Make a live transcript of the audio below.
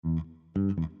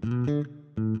Hi,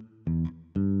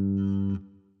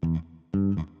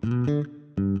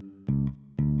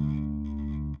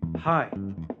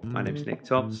 my name's Nick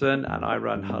Thompson and I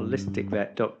run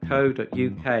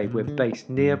holisticvet.co.uk. We're based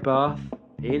near Bath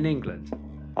in England.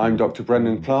 I'm Dr.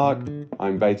 Brendan Clark.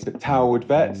 I'm based at Towerwood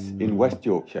Vets in West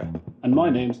Yorkshire. And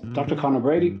my name's Dr. Conor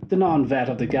Brady, the non-vet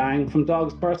of the gang from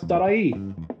dogsbirth.ie.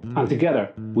 And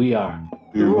together, we are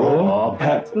The Raw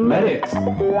Pet Medics.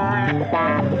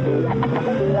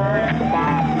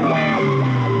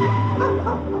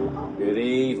 Good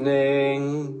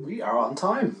evening. We are on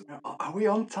time. Are we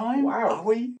on time? Wow. Are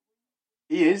we?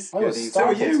 He is. I was So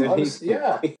are startled. you.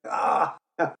 Yeah.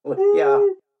 Yeah,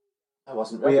 I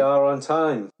wasn't ready. we are on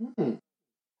time.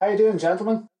 How you doing,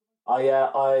 gentlemen? We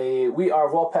are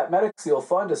Raw Pet Medics. You'll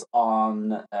find us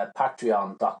on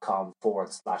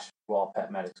patreon.com/Raw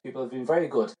Pet Medics. People have been very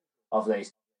good of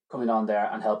late coming on there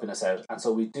and helping us out. And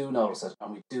so we do notice it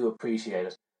and we do appreciate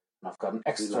it. And I've got an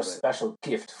extra special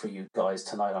gift for you guys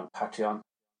tonight on Patreon.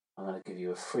 I'm going to give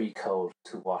you a free code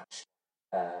to watch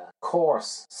a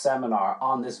course seminar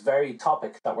on this very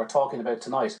topic that we're talking about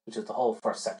tonight, which is the whole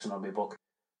first section of my book.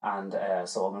 And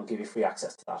so I'm going to give you free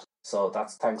access to that. So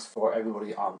that's thanks for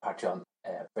everybody on Patreon.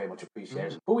 Very much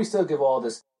appreciated. But we still give all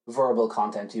this verbal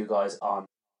content to you guys on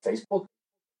Facebook.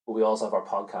 But we also have our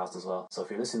podcast as well. So if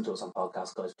you're listening to us on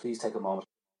podcast, guys, please take a moment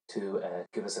to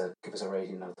give us a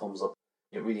rating and a thumbs up.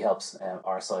 It really helps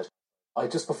our side.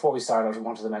 Just before we start, I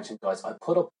wanted to mention, guys, I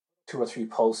put up 2 or 3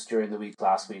 posts during the week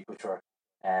last week, which were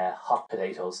hot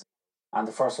potatoes. And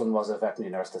the first one was a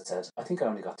veterinary nurse that said, I think I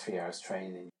only got 3 hours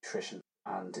training in nutrition.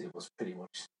 And it was pretty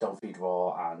much don't feed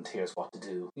raw and here's what to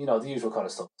do. You know, the usual kind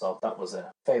of stuff. So that was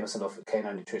a famous enough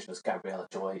canine nutritionist, Gabrielle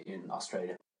Joy in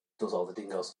Australia. Does all the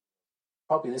dingoes.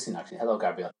 Probably listening, actually. Hello,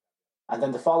 Gabrielle. And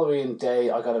then the following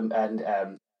day, I got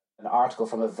an article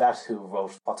from a vet who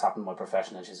wrote what's happened in my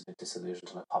profession, and she's a bit disillusioned,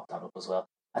 and I popped that up as well.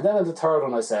 And then in the third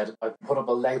one, I put up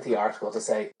a lengthy article to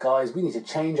say, guys, we need to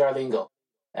change our lingo.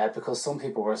 Because some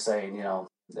people were saying, you know,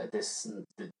 this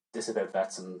about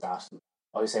vets and that. And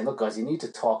I was saying, look, guys, you need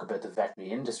to talk about the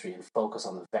veterinary industry and focus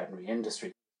on the veterinary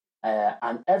industry.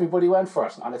 And everybody went for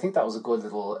it. And I think that was a good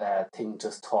little thing to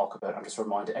just talk about and just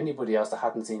remind anybody else that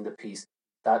hadn't seen the piece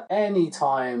that any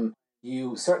time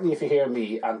certainly if you hear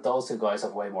me, and those 2 guys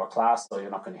have way more class, so you're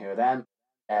not going to hear them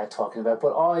talking about,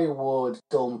 but I would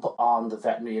dump on the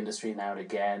veterinary industry now and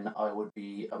again. I'm a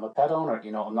pet owner,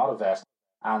 you know, I'm not a vet.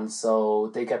 And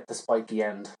so they get the spiky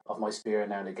end of my spear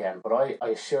now and again. But I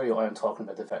assure you I am talking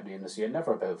about the veterinary industry and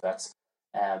never about vets.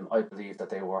 I believe that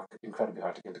they work incredibly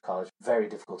hard to get to college. Very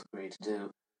difficult degree to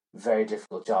do. Very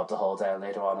difficult job to hold down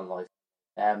later on in life.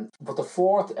 But the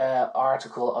fourth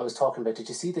article I was talking about, did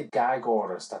you see the gag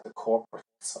orders that the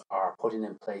corporates are putting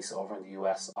in place over in the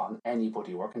US on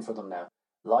anybody working for them now?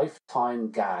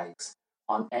 Lifetime gags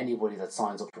on anybody that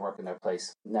signs up to work in their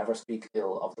place. Never speak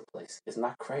ill of the place. Isn't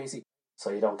that crazy? So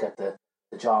you don't get the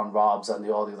John Robs and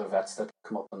all the other vets that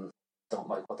come up and don't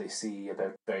like what they see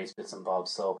about various bits and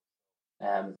bobs. So,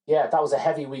 that was a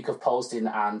heavy week of posting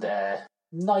and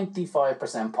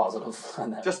 95% positive.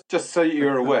 Just so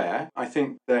you're aware, I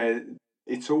think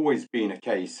it's always been a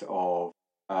case of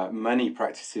many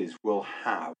practices will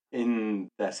have in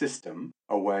their system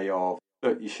a way of,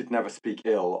 look, you should never speak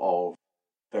ill of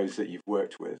those that you've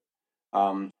worked with.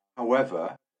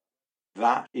 However,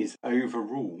 that is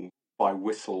overruled by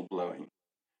whistleblowing.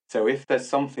 So if there's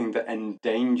something that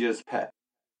endangers pets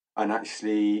and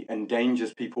actually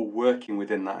endangers people working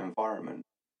within that environment,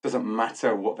 doesn't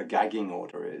matter what the gagging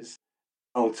order is.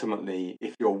 Ultimately,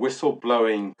 if you're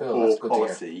whistleblowing poor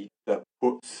policy that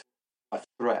puts a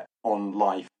threat on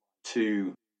life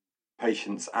to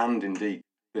patients and indeed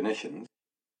clinicians,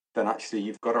 then actually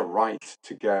you've got a right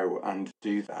to go and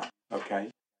do that. Okay?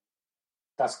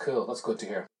 That's cool. That's good to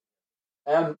hear.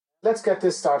 Let's get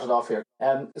this started off here.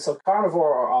 So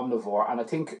carnivore or omnivore, and I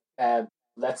think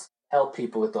let's help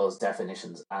people with those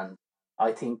definitions. And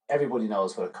I think everybody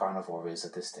knows what a carnivore is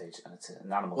at this stage, and it's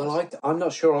an animal. Well, I'm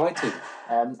not sure I do.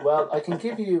 Well, I can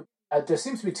give you. There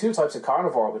seems to be 2 types of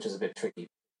carnivore, which is a bit tricky.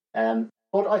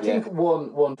 But I think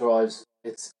one drives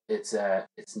its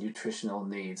nutritional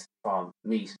needs from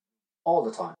meat all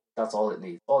the time. That's all it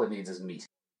needs. All it needs is meat.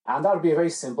 And that would be a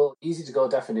very simple, easy to go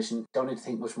definition. Don't need to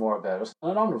think much more about it.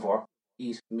 And an omnivore,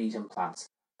 eat meat and plants.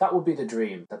 That would be the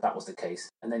dream, that was the case.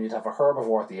 And then you'd have a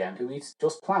herbivore at the end who eats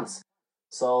just plants.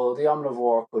 So the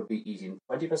omnivore could be eating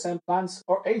 20% plants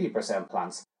or 80%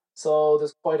 plants. So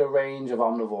there's quite a range of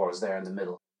omnivores there in the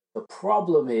middle. The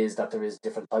problem is that there is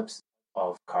different types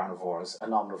of carnivores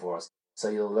and omnivores. So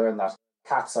you'll learn that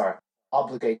cats are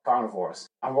obligate carnivores.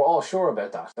 And we're all sure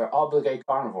about that. They're obligate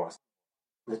carnivores.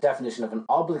 The definition of an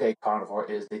obligate carnivore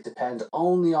is they depend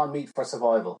only on meat for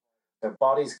survival. Their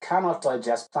bodies cannot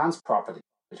digest plants properly,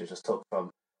 which I just took from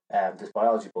this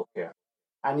biology book here.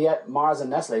 And yet Mars and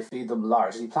Nestle feed them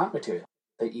largely plant material.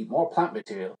 They eat more plant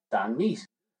material than meat.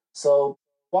 So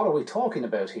what are we talking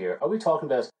about here? Are we talking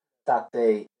about that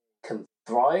they can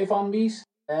thrive on meat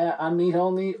and meat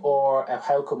only, or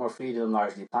how come we're feeding them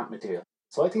largely plant material?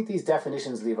 So I think these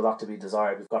definitions leave a lot to be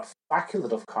desired. We've got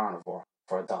facultative carnivore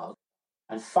for a dog,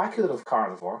 and facultative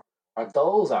carnivore are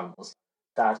those animals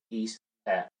that eat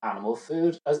animal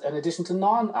food in addition to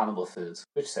non-animal foods,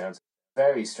 which sounds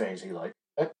very strangely like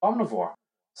omnivore.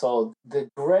 So the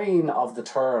grain of the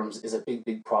terms is a big,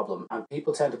 big problem, and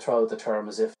people tend to throw out the term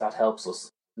as if that helps us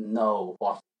know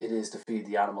what it is to feed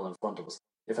the animal in front of us.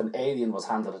 If an alien was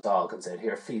handed a dog and said,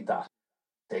 "Here, feed that,"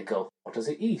 they'd go, "What does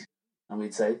it eat?" And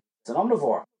we'd say, "It's an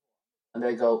omnivore." And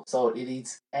they go, "So it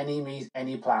eats any meat,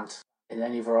 any plant, in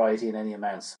any variety, in any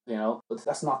amounts," But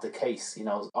that's not the case.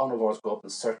 Omnivores go up in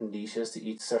certain niches to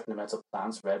eat certain amounts of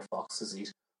plants. Red foxes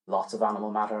eat lots of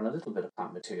animal matter and a little bit of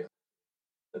plant material.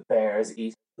 The bears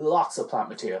eat lots of plant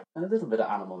material and a little bit of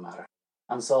animal matter.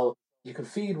 And so you can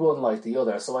feed one like the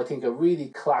other. So I think a really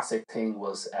classic thing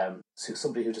was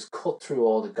somebody who just cut through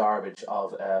all the garbage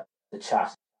of the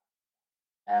chat,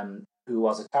 who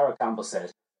was it? Tara Campbell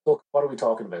said, "Look, what are we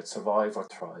talking about? Survive or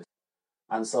thrive?"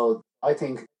 And so I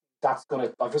think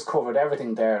I've just covered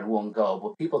everything there in one go,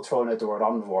 but people throwing out the word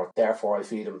omnivore, therefore I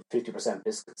feed them 50%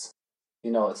 biscuits.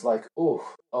 It's like,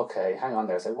 oh, okay, hang on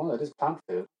there. It's like, well, it is plant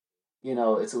food.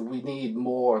 We need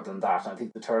more than that. I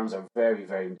think the terms are very,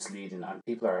 very misleading, and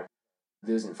people are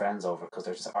losing friends over because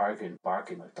they're just arguing,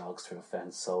 barking like dogs through a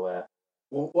fence. So,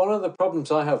 well, one of the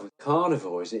problems I have with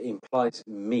carnivore is it implies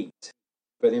meat,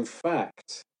 but in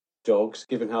fact, dogs,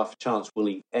 given half a chance, will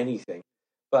eat anything.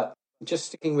 But just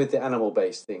sticking with the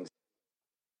animal-based things,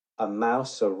 a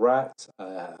mouse, a rat,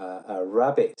 a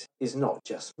rabbit is not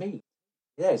just meat.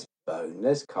 There's bone,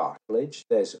 there's cartilage,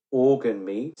 there's organ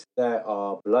meat, there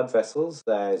are blood vessels,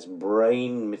 there's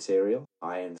brain material,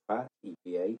 iron, fat,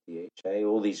 EPA, DHA,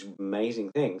 all these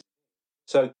amazing things.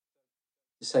 So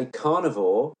to say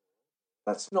carnivore,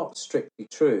 that's not strictly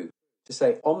true. To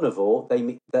say omnivore, they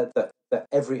mean that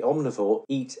every omnivore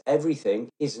eats everything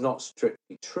is not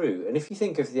strictly true. And if you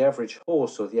think of the average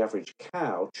horse or the average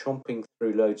cow chomping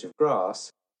through loads of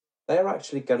grass, they are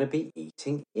actually going to be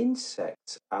eating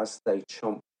insects as they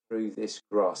chomp through this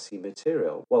grassy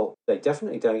material. Well, they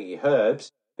definitely don't eat herbs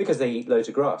because they eat loads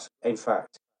of grass, in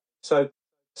fact. So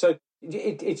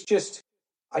it's just,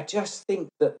 I just think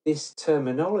that this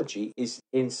terminology is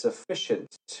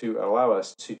insufficient to allow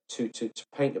us to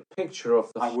paint a picture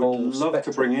of the whole I would love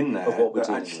to bring in there that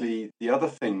actually with. The other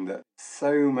thing that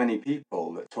so many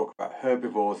people that talk about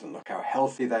herbivores and look how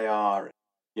healthy they are,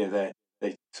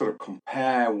 they sort of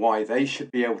compare why they should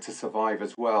be able to survive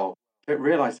as well, don't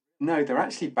realise, no, they're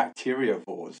actually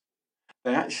bacteriivores.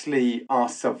 They actually are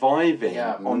surviving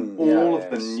on all of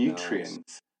the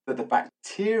nutrients that the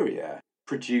bacteria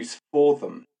produce for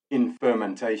them in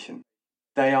fermentation.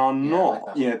 They are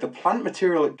not, the plant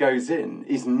material that goes in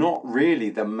is not really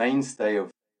the mainstay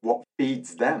of what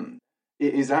feeds them.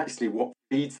 It is actually what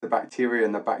feeds the bacteria,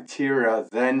 and the bacteria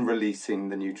then releasing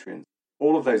the nutrients.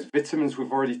 All of those vitamins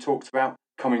we've already talked about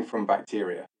coming from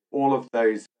bacteria. All of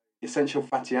those essential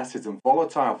fatty acids and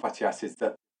volatile fatty acids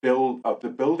that build up the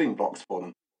building blocks for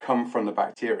them come from the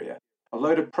bacteria. A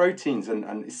load of proteins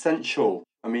and essential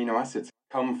amino acids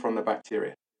come from the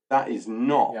bacteria. That is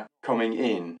not coming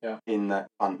in the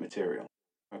plant material.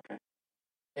 Okay.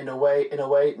 In a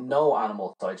way, no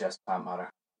animal digests plant matter.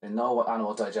 No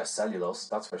animal digests cellulose,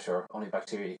 that's for sure. Only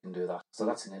bacteria can do that. So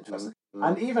that's an interesting. Mm-hmm.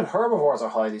 And even herbivores are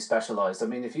highly specialized. I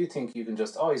mean, if you think you can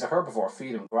just, he's a herbivore,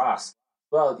 feed him grass.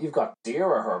 Well, you've got deer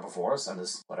are herbivores, and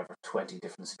there's 20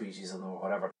 different species of them or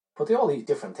whatever. But they all eat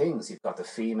different things. You've got the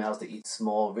females that eat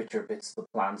small, richer bits of the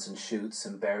plants and shoots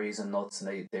and berries and nuts,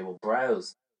 and they will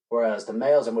browse. Whereas the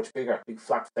males are much bigger, big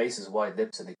flat faces, wide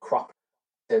lips, and they crop.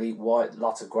 They'll eat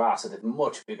lots of grass, so they have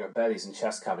much bigger bellies and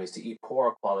chest cavities to eat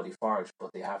poorer quality forage,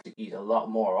 but they have to eat a lot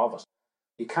more of it.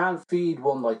 You can't feed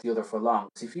one like the other for long,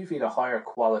 because if you feed a higher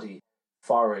quality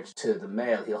forage to the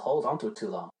male, he'll hold onto it too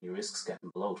long. He risks getting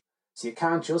bloat. So you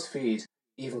can't just feed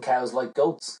even cows like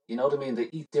goats. You know what I mean? They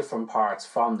eat different parts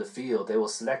from the field. They will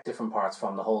select different parts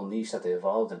from the whole niche that they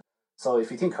evolved in. So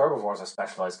if you think herbivores are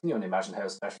specialised, can you only imagine how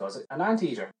specialised? An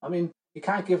anteater. I mean, you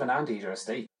can't give an anteater a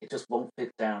steak. It just won't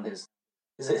fit down his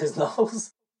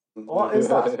nose. What is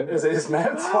that? Is it his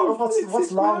mouth?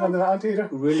 What's long on the anteater?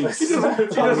 Really? He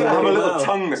doesn't have a little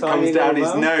tongue that comes down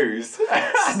his nose.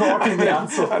 Snorting the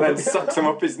answer. And then sucks him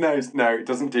up his nose. No, it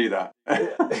doesn't do that.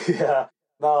 Yeah.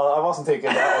 No, I wasn't thinking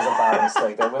that was a bad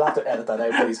mistake. Then we'll have to edit that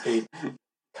out, please, Pete.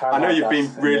 I know you've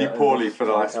been really poorly for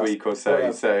the last week or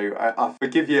so, so I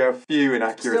forgive you a few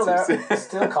inaccuracies. Still there,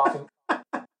 still coughing.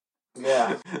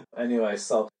 Yeah. Anyway,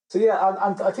 so yeah,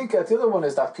 and I think the other one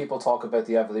is that people talk about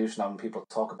the evolution of them. People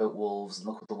talk about wolves and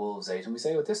look what the wolves ate, and we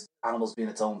say, well, this animal's been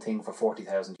its own thing for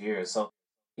 40,000 years. So,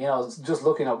 just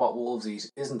looking at what wolves eat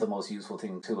isn't the most useful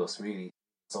thing to us, really.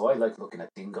 So I like looking at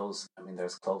dingoes. I mean, they're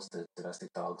as close to domestic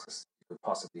dogs as you could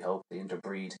possibly hope. They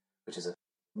interbreed, which is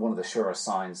one of the surest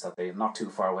signs that they're not too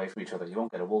far away from each other. You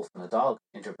won't get a wolf and a dog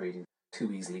interbreeding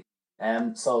too easily.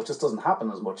 So it just doesn't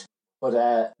happen as much.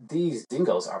 But these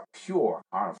dingoes are pure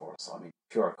carnivores. I mean,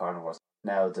 pure carnivores.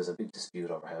 Now, there's a big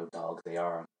dispute over how dog they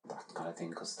are and that kind of thing,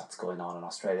 because that's going on in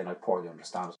Australia, and I poorly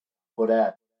understand it.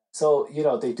 But so,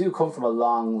 they do come from a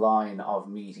long line of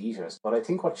meat eaters. But I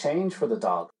think what changed for the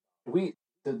dog,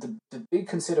 the big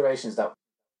consideration is that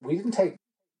we didn't take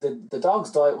the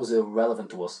dog's diet was irrelevant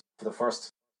to us for the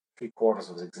first 3/4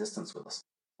 of its existence with us.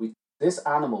 We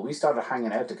started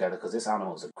hanging out together because this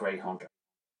animal was a great hunter,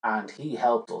 and he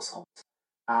helped us hunt,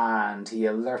 and he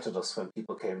alerted us when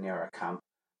people came near our camp,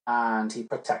 and he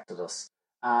protected us.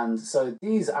 And so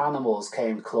these animals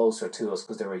came closer to us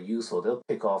because they were useful. They'll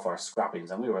pick off our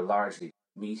scrappings, and we were largely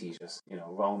meat eaters,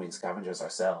 roaming scavengers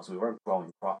ourselves. We weren't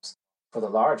growing crops for the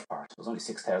large part. It was only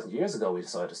 6,000 years ago we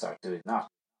decided to start doing that.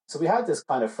 So we had this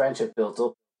kind of friendship built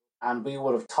up, and we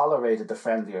would have tolerated the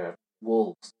friendlier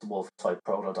wolves, the wolf-type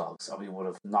proto-dogs, and we would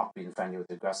have not been friendly with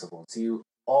the aggressive ones. So you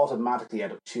automatically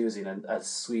end up choosing a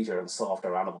sweeter and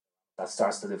softer animal that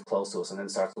starts to live close to us and then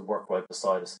starts to work right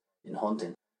beside us in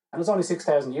hunting. And it was only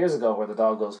 6,000 years ago where the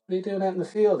dog goes, what are you doing out in the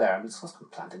field there? And it's I'm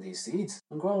planting these seeds.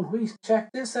 I'm growing wheat. Check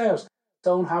this out.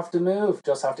 Don't have to move.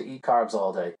 Just have to eat carbs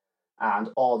all day. And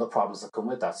all the problems that come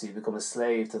with that. So you become a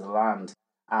slave to the land.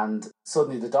 And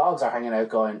suddenly the dogs are hanging out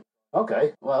going,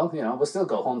 okay, well, we'll still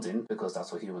go hunting because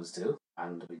that's what humans do.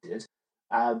 And we did.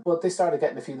 But they started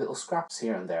getting a few little scraps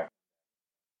here and there.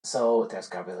 So there's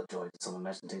Gabrielle Joy. Did someone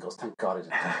mention dingoes? Thank God I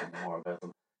didn't talk any more about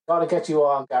them. Gotta get you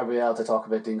on, Gabrielle, to talk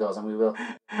about dingoes, and we will.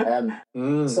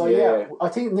 Yeah, I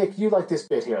think, Nick, you like this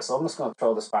bit here, so I'm just going to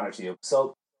throw the spanner to you.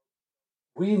 So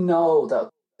we know that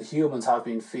humans have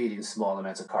been feeding small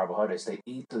amounts of carbohydrates. They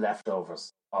eat the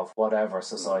leftovers of whatever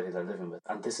society they're living with.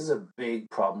 And this is a big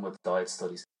problem with diet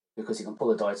studies, because you can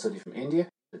pull a diet study from India,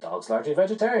 the dog's largely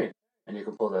vegetarian, and you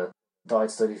can pull a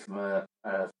diet study from a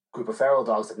group of feral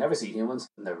dogs that never see humans,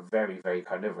 and they're very, very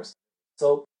carnivorous.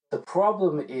 So the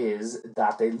problem is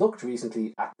that they looked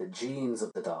recently at the genes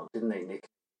of the dog, didn't they, Nick?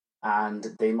 And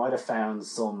they might have found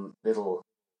some little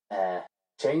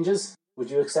changes.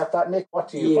 Would you accept that, Nick? What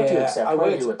do you accept? I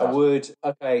would.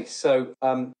 Okay, so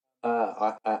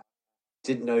I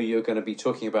didn't know you were going to be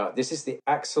talking about. This is the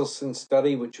Axelson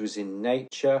study, which was in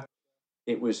Nature.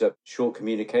 It was a short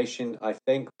communication, I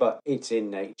think, but it's in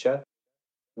Nature,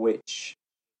 which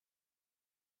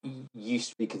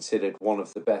used to be considered one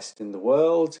of the best in the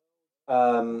world.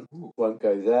 Won't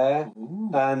go there.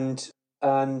 And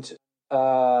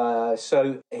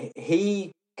so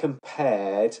he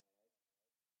compared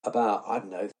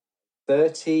about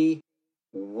 30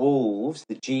 wolves,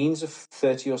 the genes of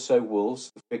 30 or so wolves.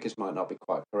 The figures might not be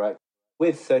quite correct,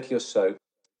 with 30 or so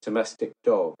domestic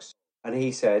dogs. And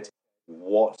he said,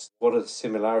 what are the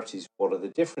similarities? What are the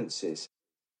differences?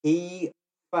 He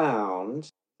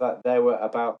found that there were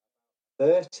about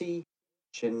 30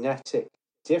 genetic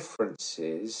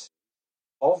differences,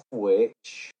 of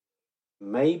which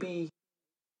maybe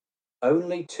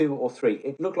only 2 or 3.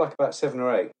 It looked like about 7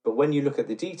 or 8, but when you look at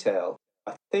the detail,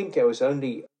 I think it was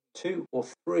only 2 or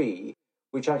 3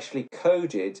 which actually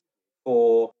coded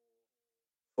for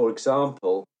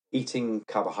example, eating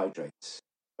carbohydrates.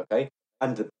 Okay,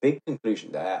 and the big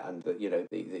conclusion there, and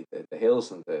the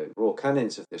Hills and the Royal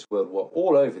Canons of this world were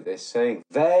all over this, saying,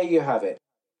 "There you have it.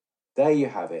 There you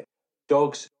have it.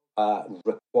 Dogs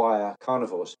require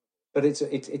carnivores." But it's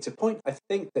a point I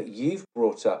think that you've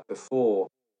brought up before,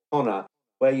 Connor,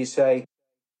 where you say,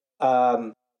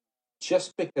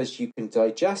 just because you can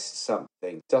digest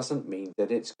something doesn't mean that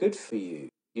it's good for you.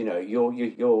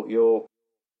 Your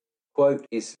quote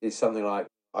is something like,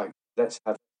 "Let's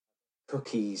have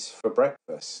cookies for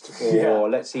breakfast," or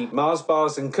 "Let's eat Mars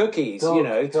bars and cookies."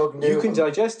 You can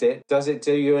digest it. Does it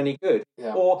do you any good?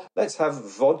 Yeah. Or "Let's have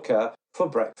vodka for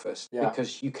breakfast,"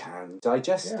 because you can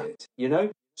digest it.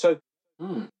 So.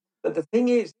 But the thing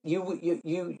is, you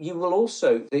will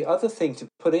also, the other thing to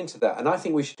put into that, and I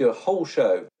think we should do a whole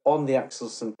show on the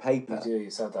Axelson paper.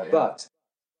 You said that, yeah. But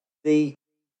the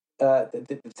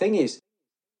thing is,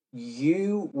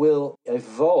 you will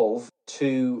evolve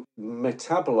to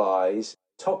metabolize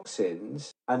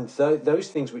toxins and those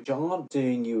things which aren't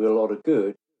doing you a lot of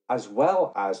good, as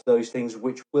well as those things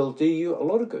which will do you a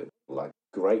lot of good, like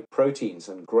great proteins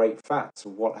and great fats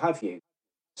and what have you.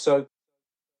 So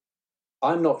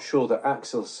I'm not sure that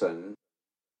Axelson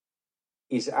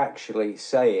is actually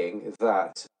saying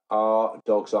that our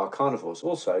dogs are carnivores.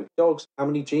 Also, dogs, how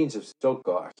many genes has a dog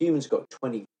got? A human's got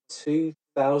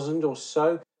 22,000 or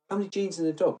so. How many genes in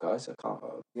a dog, guys? I can't.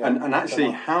 Yeah, and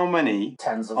actually, how many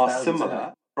tens of are thousands,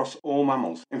 similar across all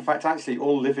mammals? In fact, actually,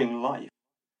 all living life.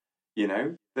 You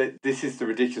know, this is the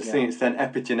ridiculous thing. It's then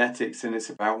epigenetics, and it's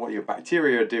about what your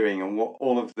bacteria are doing and what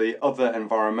all of the other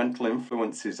environmental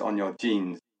influences on your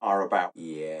genes are about.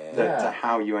 To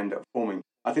how you end up forming.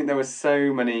 I think there were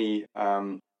so many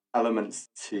elements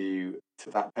to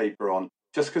that paper on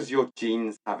just because your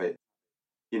genes have it,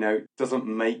 you know, doesn't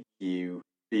make you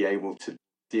be able to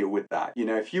deal with that. You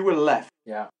know, if you were left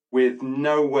with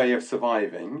no way of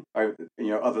surviving, you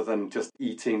know, other than just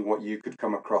eating what you could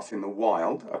come across in the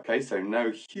wild, okay, so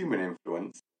no human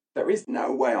influence, there is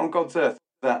no way on God's earth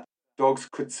that dogs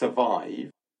could survive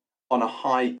on a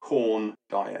high corn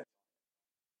diet.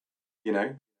 You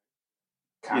know,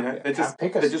 they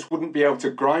just wouldn't be able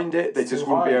to grind it. They just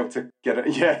wouldn't be able to get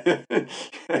it.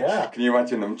 Yeah. Can you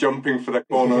imagine them jumping for the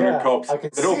corn on the cobs?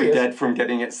 They'd all be dead from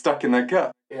getting it stuck in their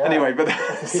gut. Yeah. Anyway, but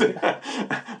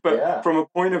from a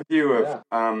point of view of,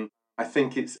 I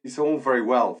think it's all very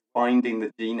well finding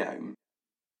the genome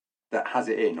that has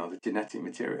it in, or the genetic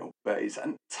material, but it's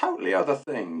a totally other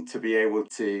thing to be able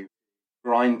to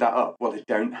grind that up. Well, they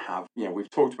don't have. You know, we've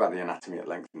talked about the anatomy at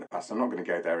length in the past. I'm not going to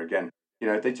go there again. You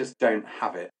know, they just don't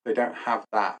have it. They don't have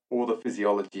that, or the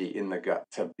physiology in the gut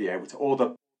to be able to, or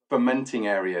the fermenting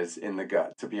areas in the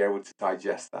gut to be able to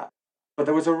digest that. But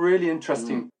there was a really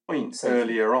interesting point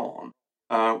earlier on,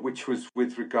 which was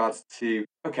with regards to,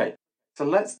 okay, so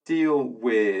let's deal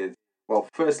with, well,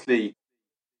 firstly,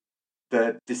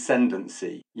 the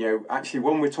descendancy. You know, actually,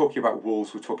 when we're talking about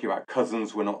wolves, we're talking about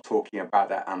cousins. We're not talking about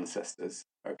their ancestors.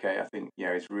 Okay, I think, you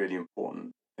know, it's a really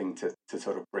important thing to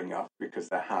sort of bring up, because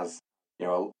there has, you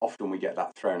know, often we get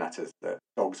that thrown at us that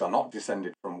dogs are not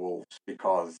descended from wolves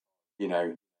because, you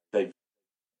know, they've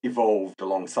evolved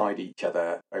alongside each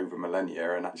other over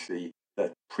millennia, and actually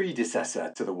the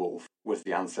predecessor to the wolf was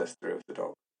the ancestor of the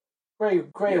dog.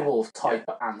 Grey wolf type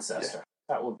ancestor. Yeah.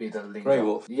 That would be the lingo. Grey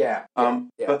wolf. Yeah.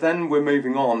 But then we're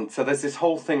moving on. So there's this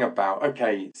whole thing about,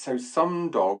 okay, so some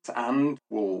dogs and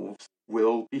wolves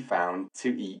will be found to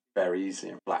eat berries,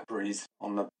 you know, blackberries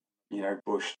on the, you know,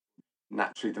 bush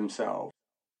naturally themselves.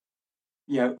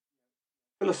 You know,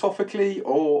 philosophically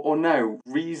or no,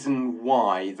 reason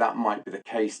why that might be the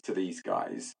case to these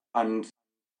guys. And,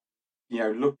 you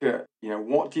know, look at, you know,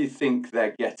 what do you think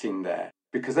they're getting there?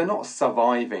 Because they're not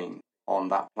surviving on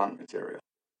that plant material.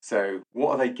 So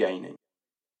what are they gaining?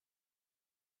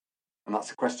 And that's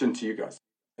a question to you guys.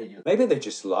 Maybe they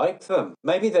just like them.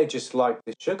 Maybe they just like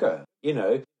the sugar, you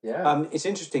know. Yeah. It's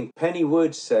interesting. Penny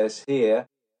Wood says here,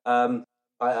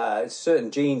 certain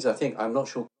genes, I think, I'm not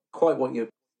sure quite what you're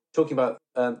talking about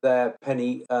there,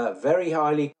 Penny, very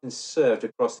highly conserved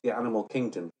across the animal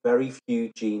kingdom. Very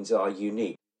few genes are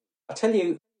unique. I tell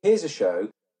you, here's a show.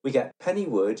 We get Penny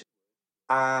Wood,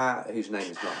 whose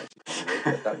name is not actually Penny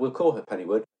Wood, but we'll call her Penny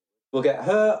Wood. We'll get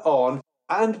her on,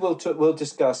 and we'll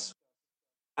discuss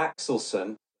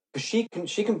Axelson, because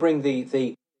she can bring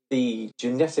the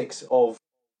genetics of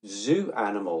zoo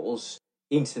animals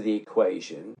into the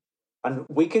equation, and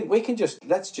we can just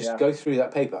go through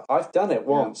that paper. I've done it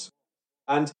once,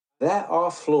 and there are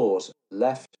flaws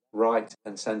left, right,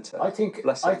 and centre. I have posted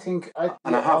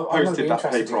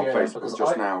that paper on Facebook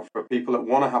just now for people that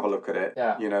want to have a look at it.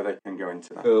 Yeah. You know, they can go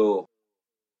into that. Cool.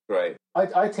 Great.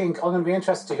 I think I'm going to be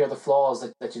interested to hear the flaws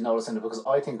that you notice in it, because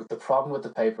I think the problem with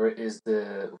the paper is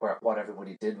what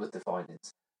everybody did with the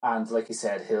findings. And like you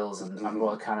said, Hills and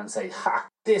Royal Canin say,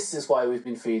 this is why we've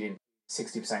been feeding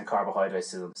 60%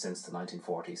 carbohydrates to them since the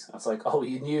 1940s. It's like, oh,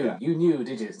 you knew,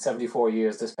 did you? 74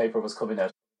 years this paper was coming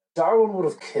out. Darwin would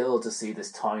have killed to see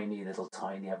this tiny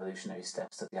evolutionary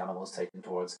steps that the animal is taking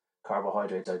towards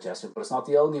carbohydrate digestion. But it's not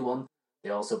the only one.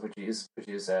 They also produce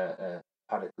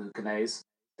glucanase.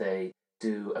 They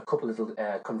do a couple little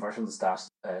conversions that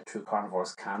true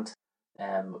carnivores can't.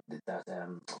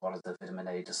 What is the vitamin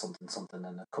A to something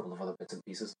and a couple of other bits and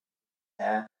pieces.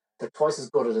 They're twice as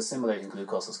good at assimilating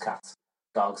glucose as cats.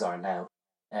 Dogs are now.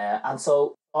 And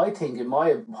so I think, in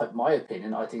my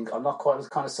opinion, I'm not quite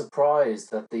kind of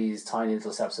surprised that these tiny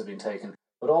little steps have been taken.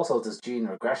 But also this gene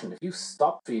regression. If you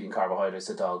stop feeding carbohydrates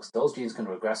to dogs, those genes can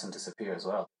regress and disappear as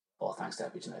well. All thanks to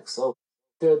epigenetics. So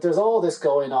there's all this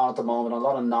going on at the moment, a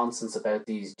lot of nonsense about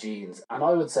these genes. And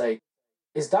I would say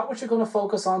Is that what you're going to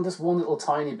focus on? This one little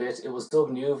tiny bit. It was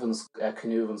Doug Newton's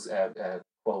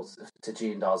quote to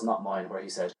Gene Dawes, not mine, where he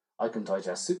said, "I can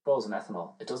digest sucrose and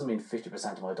ethanol. It doesn't mean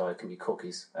 50% of my diet can be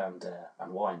cookies and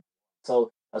wine. So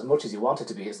as much as you want it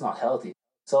to be, it's not healthy.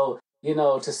 So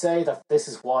to say that this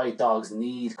is why dogs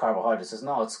need carbohydrates is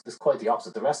no, it's quite the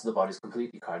opposite. The rest of the body is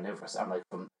completely carnivorous, and like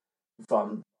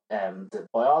from the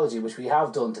biology, which we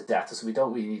have done to death, so we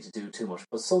don't really need to do too much.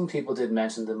 But some people did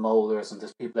mention the molars, and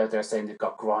there's people out there saying they've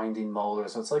got grinding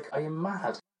molars. And it's like, are you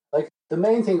mad? Like, the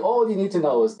main thing, all you need to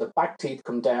know is the back teeth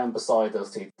come down beside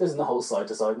those teeth. There's no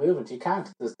side-to-side movement. You can't.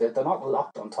 They're not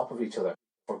locked on top of each other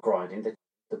for grinding.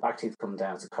 The back teeth come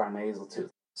down. It's a carnasal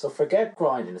tooth. So forget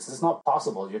grinding. This is not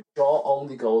possible. Your jaw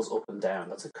only goes up and down.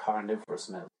 That's a carnivorous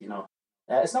mouth,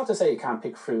 it's not to say you can't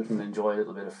pick fruit and enjoy a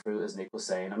little bit of fruit, as Nick was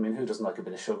saying. I mean, who doesn't like a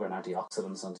bit of sugar and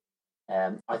antioxidants?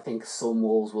 And I think some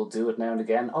wolves will do it now and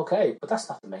again. Okay, but that's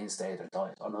not the mainstay of their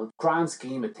diet. On the grand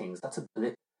scheme of things, that's a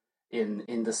blip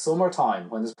in the summertime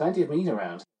when there's plenty of meat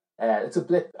around. It's a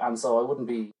blip, and so I wouldn't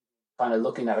be kind of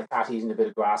looking at a cat eating a bit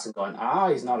of grass and going,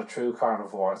 he's not a true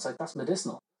carnivore. It's like, that's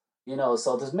medicinal.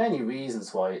 So there's many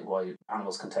reasons why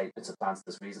animals can take bits of plants.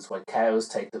 There's reasons why cows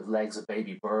take the legs of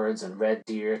baby birds, and red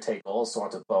deer take all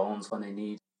sorts of bones when they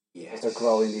need. Yes. They're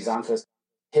growing these antlers.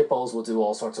 Hippos will do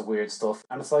all sorts of weird stuff,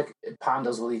 and it's like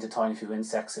pandas will eat a tiny few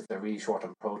insects if they're really short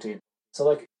on protein. So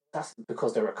like, that's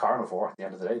because they're a carnivore at the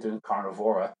end of the day, doing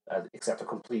carnivora, except they're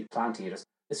complete plant eaters.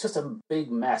 It's just a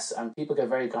big mess, and people get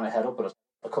very kind of head up with it.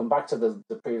 I'll come back to the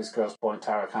previous girl's point,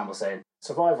 Tara Campbell, saying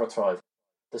survive or thrive.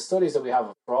 The studies that we have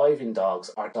of thriving dogs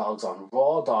are dogs on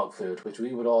raw dog food, which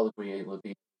we would all agree would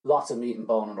be lots of meat and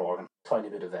bone and organ, tiny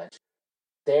bit of veg.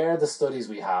 They're the studies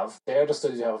we have. They're the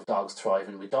studies we have of dogs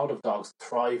thriving. We don't have dogs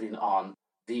thriving on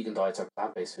vegan diets or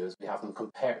plant-based foods. We have them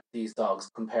these dogs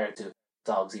compared to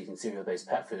dogs eating cereal-based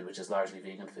pet food, which is largely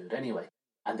vegan food anyway.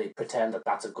 And they pretend that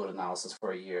that's a good analysis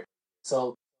for a year.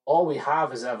 So all we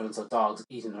have is evidence of dogs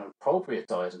eating an appropriate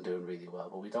diet and doing really well,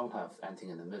 but we don't have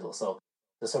anything in the middle. So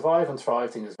the survive and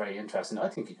thrive thing is very interesting. I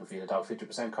think you can feed a dog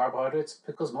 50% carbohydrates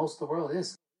because most of the world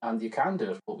is. And you can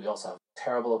do it, but we also have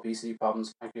terrible obesity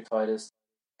problems, pancreatitis,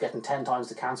 getting 10 times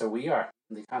the cancer we are,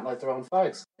 and they can't light their own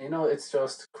flags. It's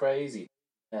just crazy.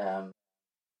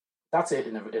 That's it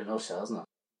in a nutshell, isn't it?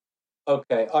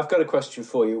 Okay, I've got a question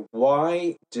for you.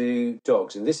 Why do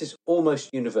dogs, and this is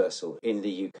almost universal in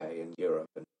the UK and Europe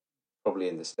and probably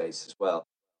in the States as well,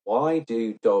 why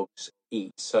do dogs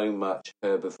eat so much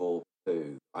herbivore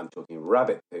poo? I'm talking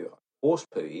rabbit poo, horse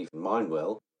poo, even mine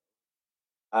will,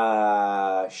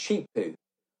 sheep poo.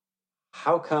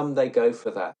 How come they go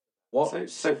for that?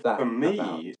 So for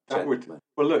me, that would...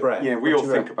 Well, look, Brett, we all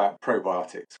think about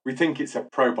probiotics. We think it's a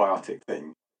probiotic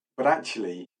thing. But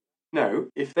actually, no,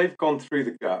 if they've gone through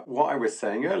the gut, what I was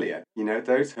saying earlier,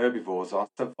 those herbivores are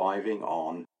surviving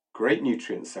on great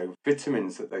nutrients, so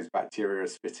vitamins that those bacteria are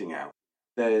spitting out.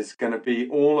 There's going to be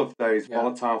all of those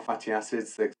volatile fatty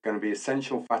acids. There's going to be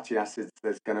essential fatty acids.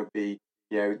 There's going to be,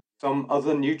 some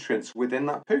other nutrients within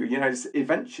that poo. It's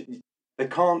eventually, they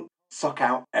can't suck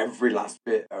out every last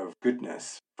bit of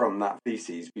goodness from that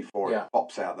feces before it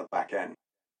pops out the back end.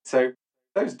 So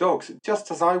those dogs, just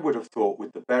as I would have thought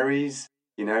with the berries,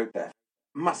 they're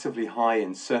massively high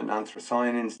in certain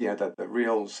anthocyanins. The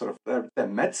real sort of, they're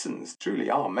medicines, truly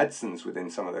are medicines within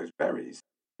some of those berries.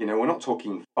 We're not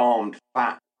talking farmed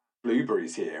fat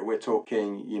blueberries here. We're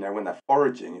talking, when they're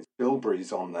foraging, it's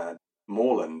bilberries on the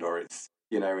moorland, or it's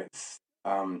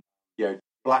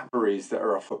blackberries that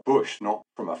are off a bush, not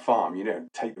from a farm.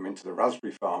 Take them into the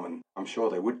raspberry farm, and I'm sure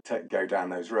they would go down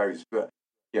those roads. But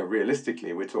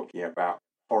realistically, we're talking about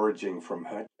foraging from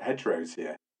hedgerows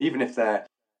here. Even if they're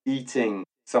eating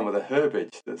some of the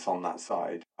herbage that's on that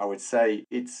side, I would say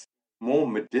it's more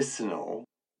medicinal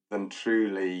than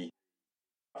truly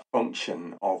a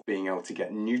function of being able to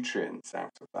get nutrients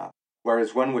out of that.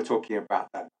 Whereas when we're talking about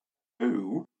that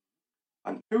poo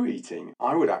and poo eating,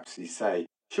 I would actually say,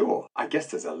 sure, I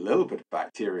guess there's a little bit of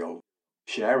bacterial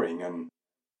sharing and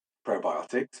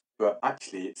probiotics, but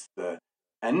actually it's the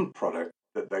end product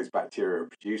that those bacteria are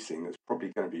producing that's probably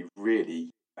going to be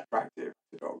really attractive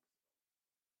to dogs.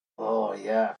 Oh,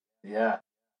 yeah.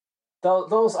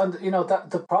 Those, and that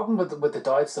the problem with the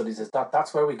diet studies is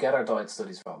that's where we get our diet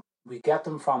studies from. We get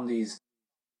them from these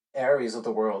areas of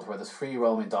the world where there's free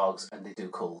roaming dogs and they do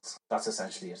cults. That's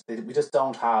essentially it. We just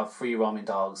don't have free roaming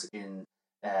dogs in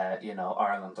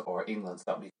Ireland or England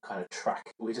that we kind of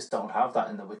track. We just don't have that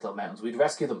in the Wicklow Mountains. We'd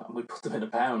rescue them and we'd put them in a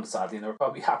pound, sadly, and they were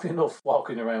probably happy enough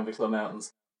walking around Wicklow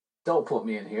Mountains. Don't put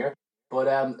me in here. But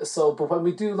when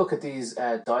we do look at these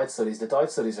diet studies, the diet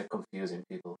studies are confusing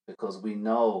people because we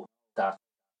know that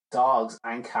dogs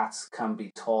and cats can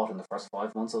be taught in the first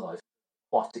 5 months of life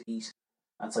what to eat.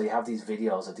 And so you have these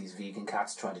videos of these vegan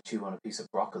cats trying to chew on a piece of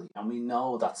broccoli. And we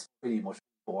know that's pretty much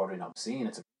bordering obscene.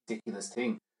 It's a ridiculous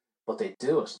thing. But they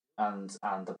do it. And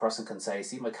the person can say,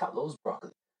 see, my cat loves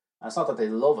broccoli. And it's not that they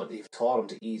love it, you've taught them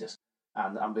to eat it.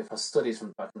 And we've had studies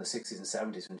from back in the 60s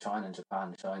and 70s from China and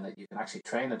Japan showing that you can actually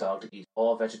train a dog to eat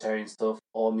all vegetarian stuff,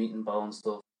 all meat and bone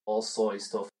stuff, all soy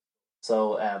stuff.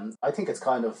 So I think it's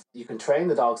kind of, you can train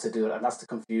the dogs to do it, and that's the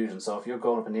confusion. So if you're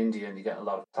growing up in India and you get a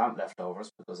lot of plant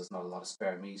leftovers because there's not a lot of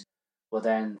spare meat, well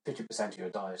then 50% of your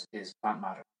diet is plant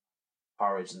matter,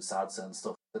 porridge and salsa and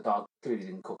stuff. The dog clearly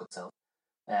didn't cook itself.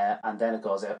 And then it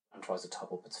goes out and tries to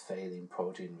top up its failing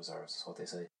protein reserves, is what they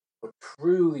say. But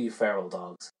truly feral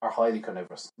dogs are highly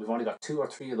carnivorous. We've only got 2 or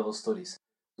 3 of those studies,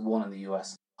 one in the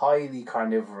US. Highly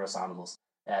carnivorous animals.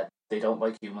 They don't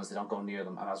like humans, they don't go near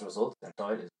them, and as a result, their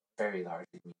diet is very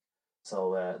largely meat.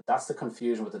 So that's the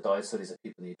confusion with the diet studies that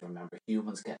people need to remember.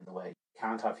 Humans get in the way. You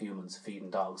can't have humans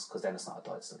feeding dogs because then it's not a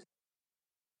diet study.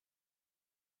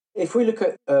 If we look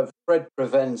at Fred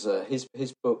Provenza,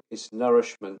 his book is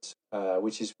Nourishment,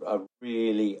 which is a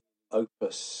really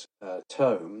opus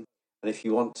tome. And if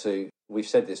you want to, we've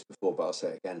said this before, but I'll say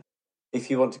it again. If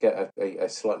you want to get a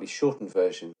slightly shortened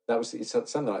version, it's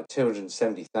something like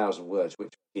 270,000 words,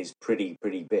 which is pretty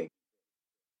big.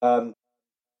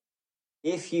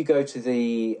 If you go to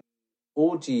the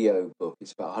audio book,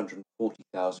 it's about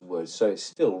 140,000 words, so it's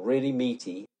still really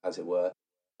meaty, as it were,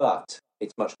 but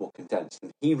it's much more condensed.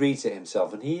 And he reads it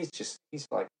himself, and he's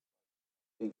like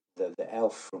the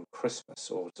elf from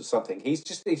Christmas or something. He's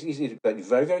very,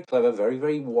 very clever, very,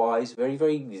 very wise, very,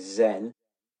 very zen.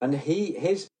 And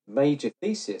his major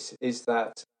thesis is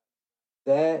that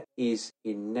there is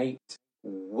innate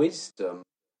wisdom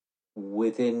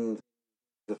within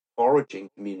the foraging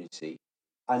community,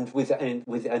 and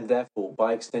therefore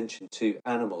by extension to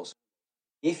animals.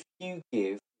 If you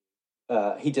give,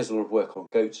 he does a lot of work on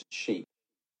goats and sheep,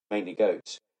 mainly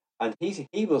goats, and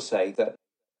he will say that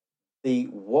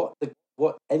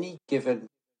what any given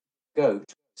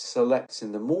goat selects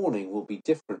in the morning will be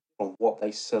different from what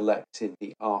they select in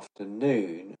the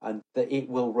afternoon, and that it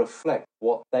will reflect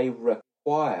what they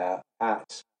require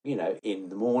in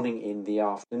the morning, in the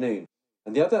afternoon.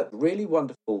 And the other really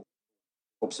wonderful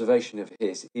observation of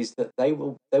his is that they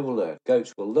will learn.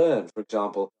 Goats will learn, for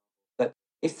example, that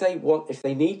if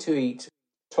they need to eat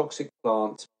toxic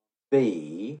plant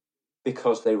B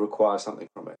because they require something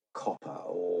from it, copper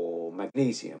or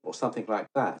magnesium or something like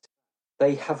that,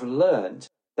 they have learned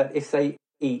that if they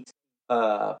eat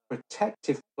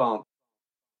protective plant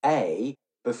A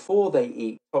before they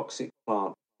eat toxic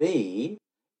plant B,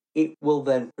 it will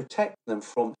then protect them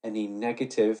from any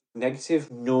negative,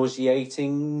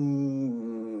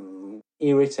 nauseating,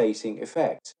 irritating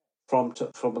effect from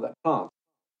that plant.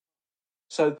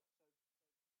 So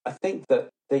I think that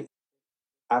the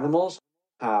animals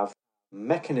have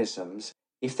mechanisms.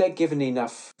 If they're given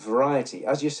enough variety,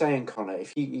 as you're saying, Connor,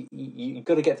 if you've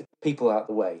got to get the people out of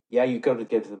the way. Yeah, you've got to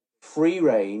give them free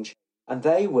range, and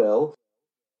they will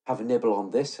have a nibble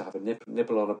on this, have a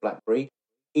nibble on a blackberry,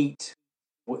 eat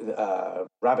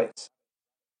rabbits,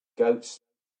 goats,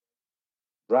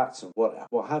 rats, and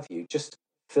what have you, just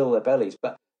fill their bellies.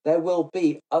 But there will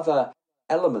be other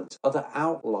elements, other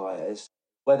outliers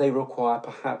where they require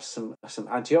perhaps some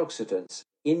antioxidants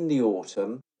in the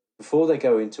autumn before they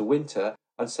go into winter,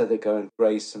 and so they go and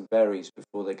graze some berries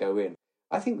before they go in.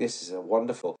 I think this is a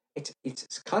wonderful. It's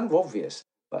kind of obvious,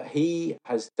 but he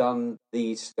has done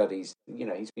these studies.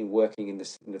 He's been working in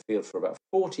the field for about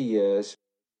 40 years,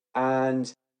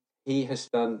 and he has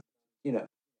done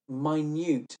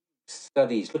minute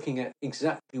studies looking at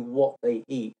exactly what they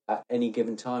eat at any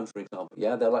given time. For example,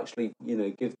 they'll actually be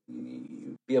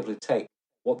able to take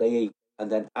what they eat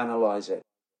and then analyze it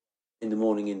in the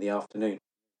morning, in the afternoon.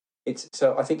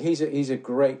 So I think he's a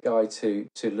great guy to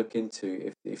look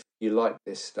into if you like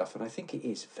this stuff, and I think it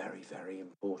is very, very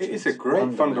important. It is a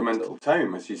great fundamental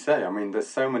tome, as you say. I mean, there's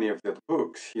so many of the other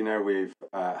books. We've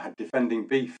had Defending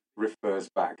Beef refers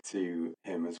back to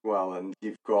him as well, and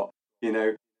you've got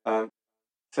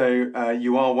So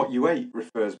You Are What You Ate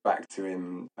refers back to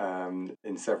him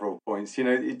in several points.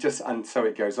 And so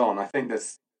it goes on. I think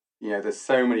there's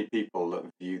so many people that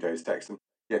view those texts. And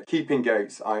keeping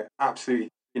goats, I absolutely,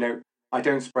 I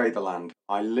don't spray the land.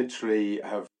 I literally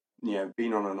have,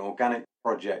 been on an organic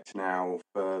project now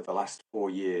for the last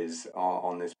 4 years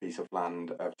on this piece of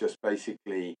land of just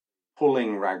basically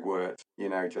pulling ragwort,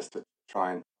 just to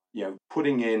try and,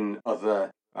 putting in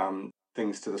other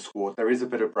things to the sward. There is a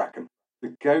bit of bracken.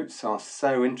 The goats are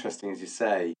so interesting, as you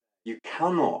say. You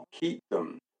cannot keep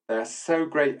them. They're so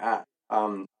great at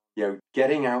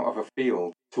getting out of a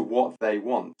field to what they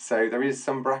want. So there is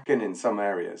some bracken in some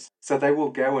areas. So they will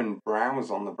go and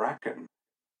browse on the bracken,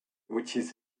 which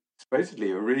is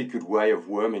supposedly a really good way of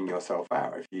worming yourself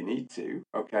out if you need to,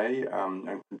 okay,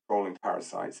 and controlling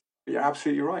parasites. But you're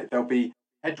absolutely right. They'll be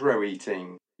hedgerow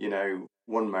eating,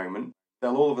 one moment.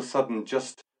 They'll all of a sudden,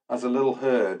 just as a little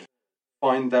herd,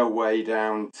 find their way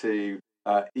down to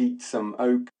eat some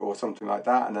oak or something like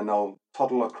that, and then they'll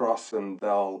toddle across and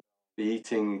they'll be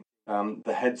eating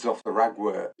the heads off the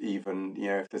ragwort, even,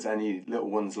 if there's any little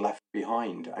ones left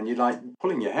behind. And you're like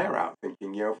pulling your hair out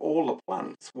thinking, of all the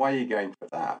plants, why are you going for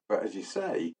that? But as you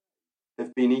say,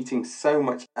 they've been eating so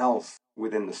much else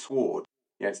within the sward.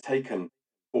 It's taken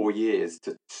 4 years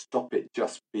to stop it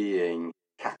just being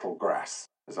cattle grass,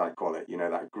 as I call it,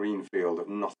 that green field of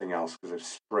nothing else, because they've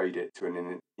sprayed it to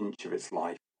an inch of its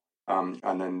life, and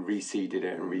then reseeded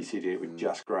it with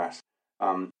just grass.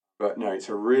 But no, it's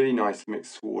a really nice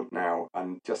mixed sward now,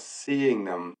 and just seeing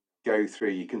them go through,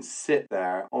 you can sit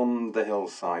there on the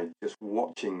hillside just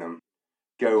watching them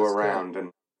go around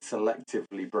and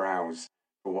selectively browse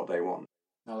for what they want.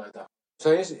 I like that.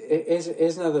 So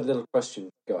here's another little question,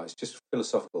 guys, just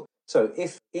philosophical. So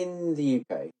if in the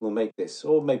UK, we'll make this,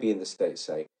 or maybe in the States,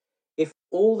 say, if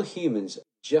all the humans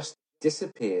just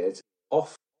disappeared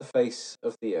off the face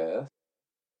of the earth,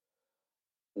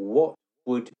 what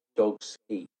would dogs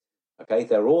eat? Okay,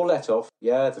 they're all let off.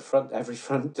 Yeah, every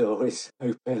front door is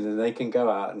open and they can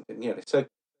go out and So,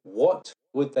 what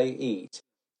would they eat?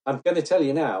 I'm going to tell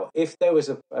you now. If there was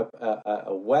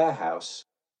a warehouse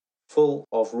full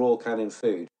of Royal Canin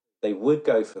food, they would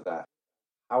go for that.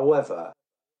 However,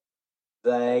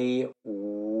 they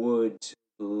would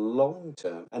long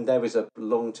term, and there is a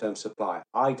long term supply.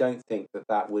 I don't think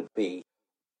that would be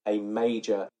a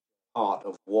major part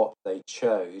of what they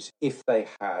chose if they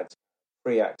had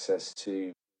free access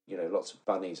to lots of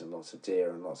bunnies and lots of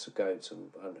deer and lots of goats and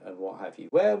what have you.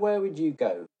 Where would you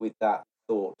go with that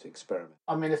thought experiment?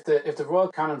 I mean, if the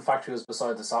Royal Canin factory was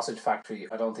beside the sausage factory,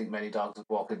 I don't think many dogs would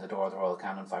walk in the door of the Royal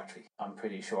Canin factory. I'm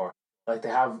pretty sure. Like they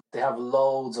have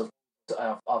loads of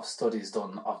studies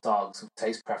done of dogs with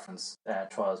taste preference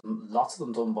trials. Lots of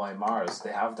them done by Mars.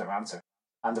 They have their answer,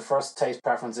 and the first taste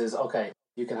preference is okay.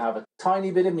 You can have a tiny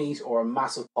bit of meat or a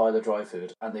massive pile of dry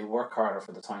food, and they work harder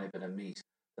for the tiny bit of meat.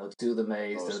 They'll do the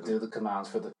maze, awesome. They'll do the commands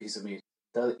for the piece of meat.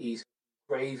 They'll eat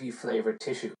gravy flavored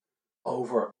tissue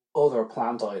over other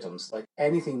plant items. Like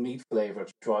anything meat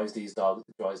flavored drives these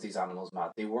animals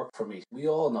mad. They work for meat. We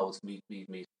all know it's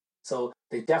meat. So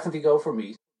they definitely go for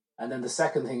meat. And then the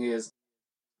second thing is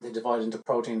they divide into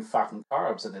protein, fat, and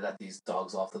carbs, and they let these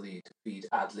dogs off the lead to feed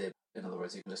ad lib. In other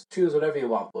words, you can just choose whatever you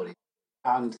want, buddy.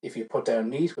 And if you put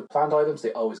down meat with plant items,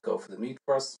 they always go for the meat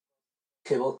first.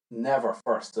 Kibble, never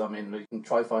first. I mean, you can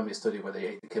try find me a study where they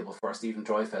ate the kibble first. Even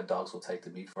dry-fed dogs will take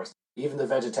the meat first. Even the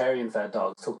vegetarian-fed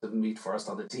dogs took the meat first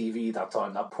on the TV that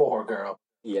time. That poor girl.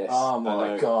 Yes. Oh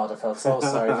my God, I felt so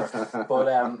sorry for her. But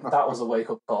that was a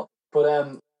wake-up call.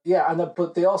 But yeah,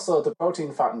 but they also, the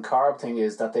protein, fat, and carb thing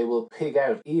is that they will pig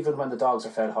out, even when the dogs are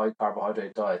fed high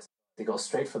carbohydrate diets. They go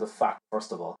straight for the fat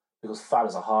first of all, because fat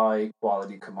is a high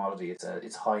quality commodity.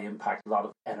 It's high impact, a lot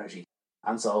of energy.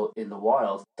 And so in the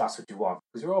wild, that's what you want,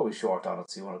 because you're always short on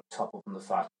it, so you want to top up on the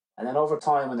fat. And then over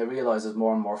time, when they realise there's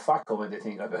more and more fat coming, they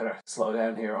think, I better slow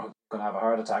down here, I'm going to have a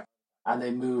heart attack. And they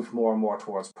move more and more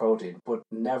towards protein, but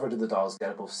never do the dogs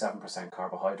get above 7%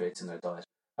 carbohydrates in their diet.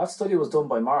 That study was done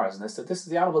by Mars, and they said, this is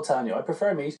the animal telling you, I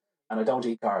prefer meat, and I don't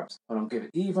eat carbs. I don't give it,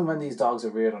 even when these dogs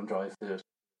are reared on dry food.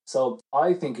 So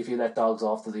I think if you let dogs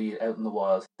off the lead out in the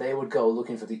wild, they would go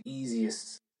looking for the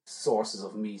easiest sources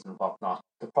of meat and whatnot.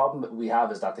 The problem that we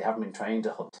have is that they haven't been trained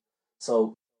to hunt.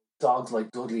 So dogs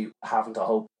like Dudley haven't a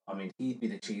hope. I mean, he'd be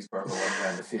the cheeseburger running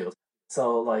around the field.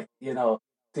 So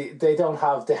they don't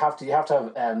have. You have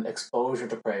to have exposure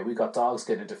to prey. We got dogs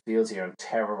getting into fields here and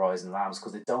terrorizing lambs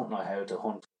because they don't know how to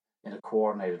hunt in a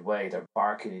coordinated way. They're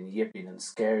barking and yipping and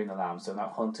scaring the lambs. They're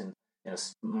not hunting in a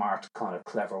smart, kind of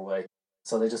clever way.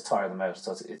 So they just tire them out.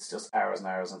 So it's just hours and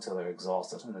hours until they're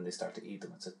exhausted, and then they start to eat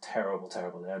them. It's a terrible,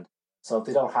 terrible end. So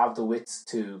they don't have the wits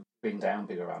to bring down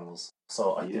bigger animals.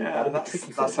 So I think that'd be tricky for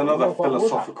them. That's another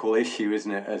philosophical issue,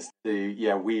 isn't it? As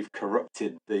to we've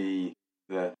corrupted the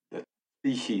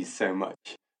species so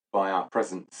much by our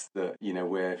presence that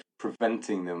we're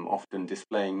preventing them often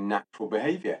displaying natural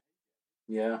behaviour.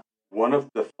 Yeah. One of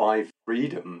the 5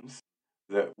 freedoms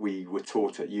that we were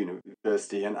taught at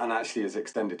university, and actually is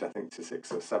extended, I think, to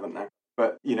 6 or 7 now.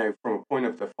 But, from a point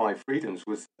of the 5 freedoms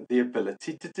was the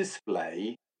ability to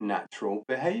display natural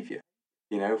behaviour.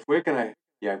 If we're going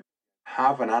to,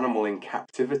 have an animal in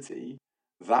captivity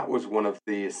that was one of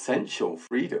the essential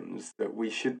freedoms that we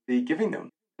should be giving them.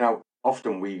 Now,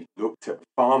 often we looked at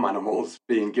farm animals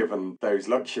being given those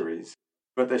luxuries,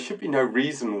 but there should be no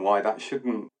reason why that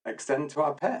shouldn't extend to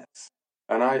our pets.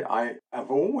 And I have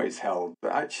always held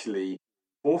that actually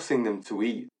forcing them to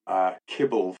eat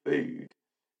kibble food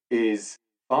is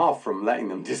far from letting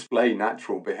them display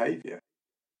natural behaviour.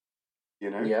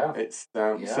 It's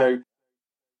so.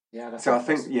 Yeah, So I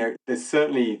think there's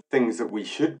certainly things that we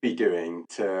should be doing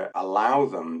to allow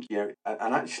them. And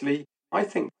actually, I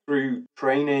think through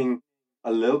training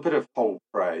a little bit of whole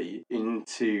prey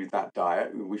into that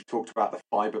diet, we've talked about the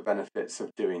fibre benefits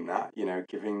of doing that.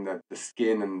 Giving the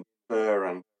skin and fur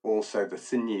and also the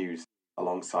sinews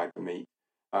alongside the meat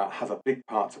has a big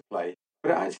part to play.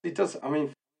 But it actually does. I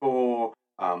mean, for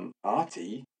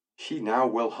Artie, she now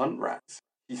will hunt rats.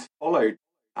 She's followed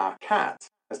our cat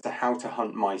as to how to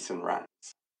hunt mice and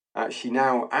rats. She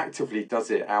now actively does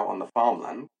it out on the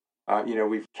farmland.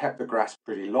 We've kept the grass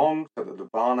pretty long so that the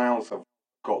barn owls have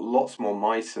got lots more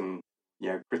mice and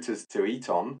critters to eat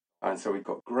on, and so we've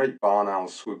got great barn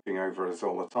owls swooping over us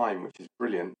all the time, which is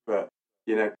brilliant. But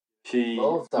she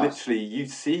literally, you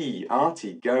see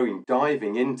Artie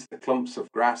diving into the clumps of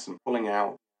grass and pulling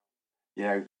out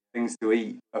things to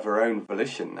eat of her own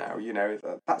volition now.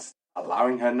 That's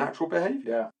allowing her natural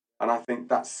behaviour. And I think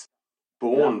that's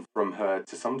born from her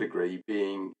to some degree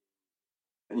being,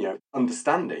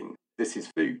 understanding this is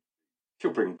food.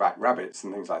 She'll bring back rabbits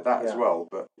and things like that as well,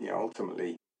 but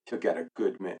ultimately she'll get a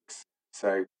good mix.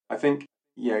 So I think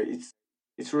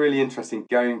it's really interesting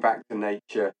going back to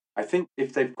nature. I think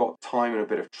if they've got time and a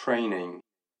bit of training,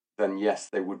 then yes,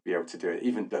 they would be able to do it.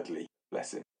 Even Dudley,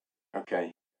 bless him.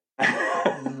 Okay.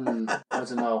 I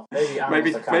don't know.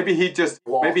 Maybe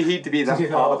he'd be that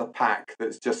part of the pack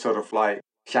that's just sort of like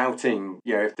shouting,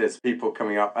 if there's people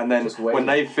coming up, and then when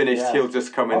they've finished, he'll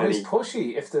just come in. And he's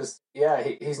pushy. If there's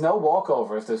he's no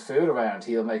walkover. If there's food around,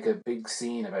 he'll make a big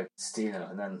scene about stealing it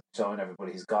and then showing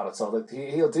everybody he's got it. So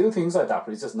he'll do things like that,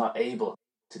 but he's just not able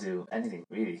to do anything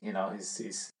really.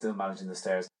 He's still managing the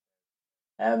stairs.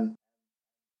 Do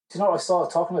you know what I saw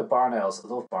talking about barn owls? I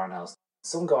love barn owls.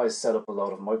 Some guys set up a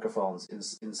load of microphones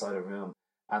inside a room,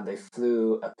 and they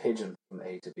flew a pigeon from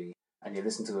A to B, and you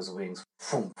listen to his wings,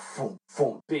 boom, boom,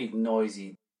 boom, big,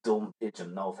 noisy, dumb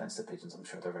pigeon. No offense to pigeons, I'm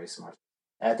sure they're very smart.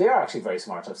 They are actually very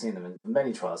smart. I've seen them in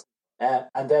many trials.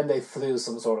 And then they flew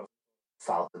some sort of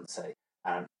falcon, say,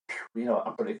 and you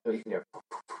can hear,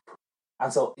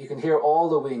 and so you can hear all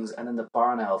the wings, and then the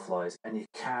barn owl flies, and you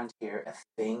can't hear a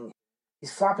thing.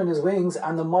 He's flapping his wings,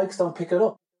 and the mics don't pick it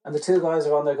up. And the two guys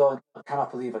are on there going, I cannot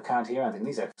believe I can't hear anything.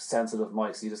 These are sensitive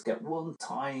mics. You just get one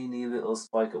tiny little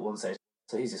spike at one stage.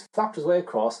 So he's just flapped his way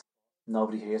across.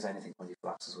 Nobody hears anything when he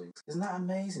flaps his wings. Isn't that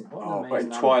amazing? But in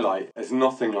twilight, there's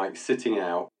nothing like sitting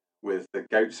out with the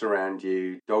goats around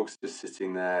you, dogs just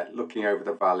sitting there, looking over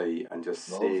the valley and just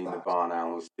seeing the barn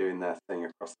owls doing their thing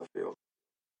across the field.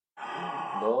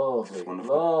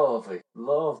 Lovely.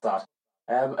 Love that.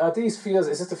 Are these fields,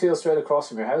 is this the field straight across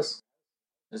from your house?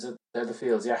 They're the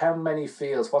fields, yeah. How many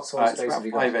fields? What sort of space have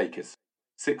you got? 5 acres.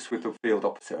 6 with the field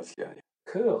opposite us, yeah.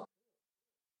 Cool.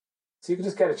 So you can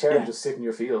just get a chair and just sit in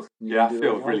your field. I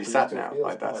feel really sad now.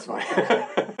 Like that's fine.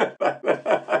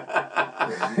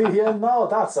 Yeah, no,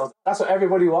 that's what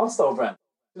everybody wants, though, Brent.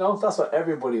 That's what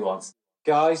everybody wants.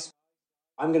 Guys,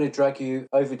 I'm going to drag you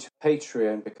over to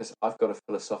Patreon because I've got a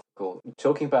philosophical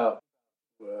talking about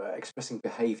expressing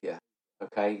behaviour.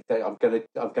 Okay, I'm going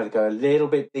to go a little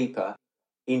bit deeper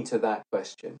into that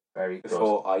question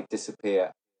before I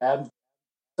disappear.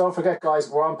 Don't forget, guys,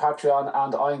 we're on Patreon,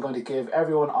 and I'm going to give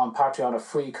everyone on Patreon a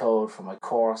free code for my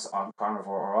course on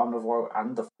Carnivore or Omnivore,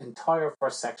 and the entire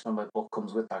first section of my book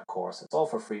comes with that course. It's all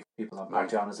for free for people on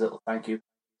Patreon as a little thank you.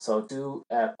 So do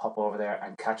pop over there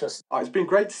and catch us. It's been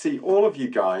great to see all of you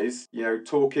guys,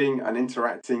 talking and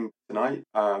interacting tonight.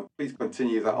 Please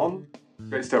continue that on.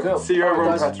 Great stuff. Cool. See you over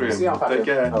on Patreon. See you on Patreon. Take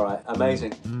care. All right,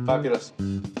 amazing. Fabulous.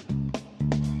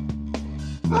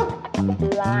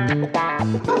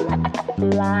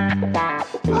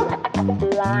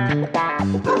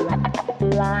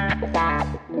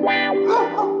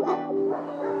 Wow.